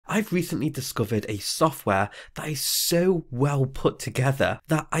I've recently discovered a software that is so well put together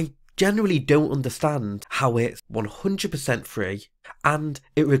that I generally don't understand how it's 100% free and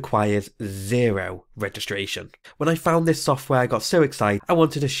it requires zero registration. When I found this software, I got so excited, I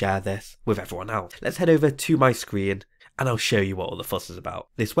wanted to share this with everyone else. Let's head over to my screen and I'll show you what all the fuss is about.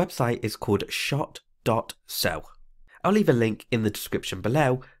 This website is called shot.so. I'll leave a link in the description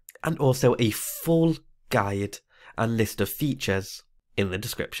below and also a full guide and list of features in the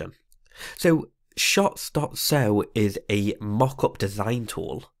description. So shots.so is a mock-up design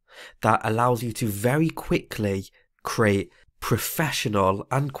tool that allows you to very quickly create professional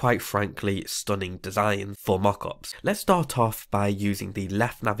and quite frankly stunning designs for mock-ups. Let's start off by using the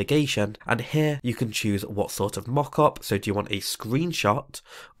left navigation, and here you can choose what sort of mock-up. So do you want a screenshot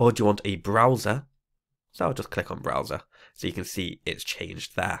or do you want a browser? So I'll just click on browser so you can see it's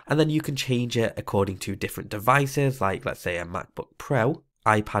changed there. And then you can change it according to different devices, like let's say a MacBook Pro,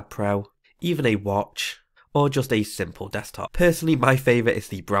 iPad Pro, even a watch, or just a simple desktop. Personally, my favourite is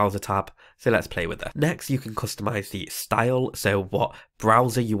the browser tab, so let's play with it. Next, you can customize the style, so what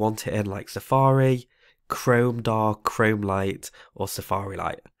browser you want it in, like Safari, Chrome Dark, Chrome Light, or Safari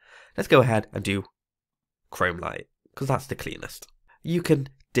Light. Let's go ahead and do Chrome Light, because that's the cleanest. You can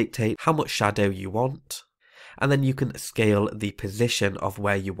dictate how much shadow you want, and then you can scale the position of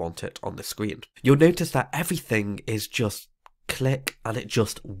where you want it on the screen. You'll notice that everything is just click and it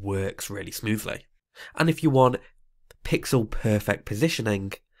just works really smoothly. And if you want pixel perfect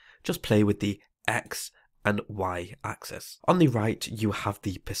positioning, just play with the X and Y axis. On the right, you have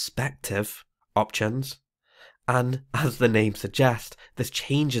the perspective options, and as the name suggests, this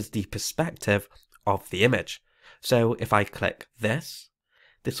changes the perspective of the image. So if I click this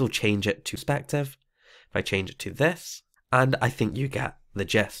will change it to perspective. If I change it to this, and I think you get the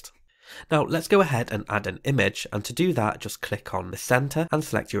gist. Now let's go ahead and add an image, and to do that, just click on the center and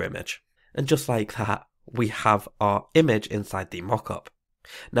select your image. And just like that, we have our image inside the mockup.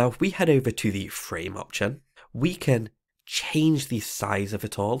 Now if we head over to the frame option, we can change the size of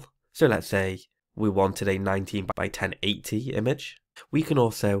it all. So let's say we wanted a 19 by 1080 image. We can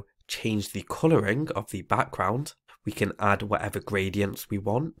also change the coloring of the background. We can add whatever gradients we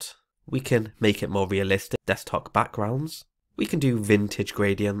want. We can make it more realistic desktop backgrounds. We can do vintage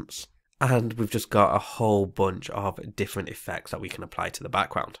gradients. And we've just got a whole bunch of different effects that we can apply to the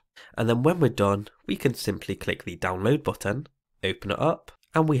background. And then when we're done, we can simply click the download button, open it up,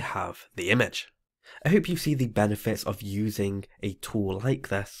 and we have the image. I hope you see the benefits of using a tool like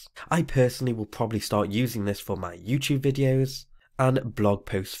this. I personally will probably start using this for my YouTube videos and blog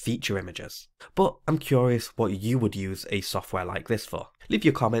post feature images. But I'm curious what you would use a software like this for. Leave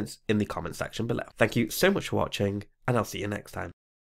your comments in the comment section below. Thank you so much for watching, and I'll see you next time.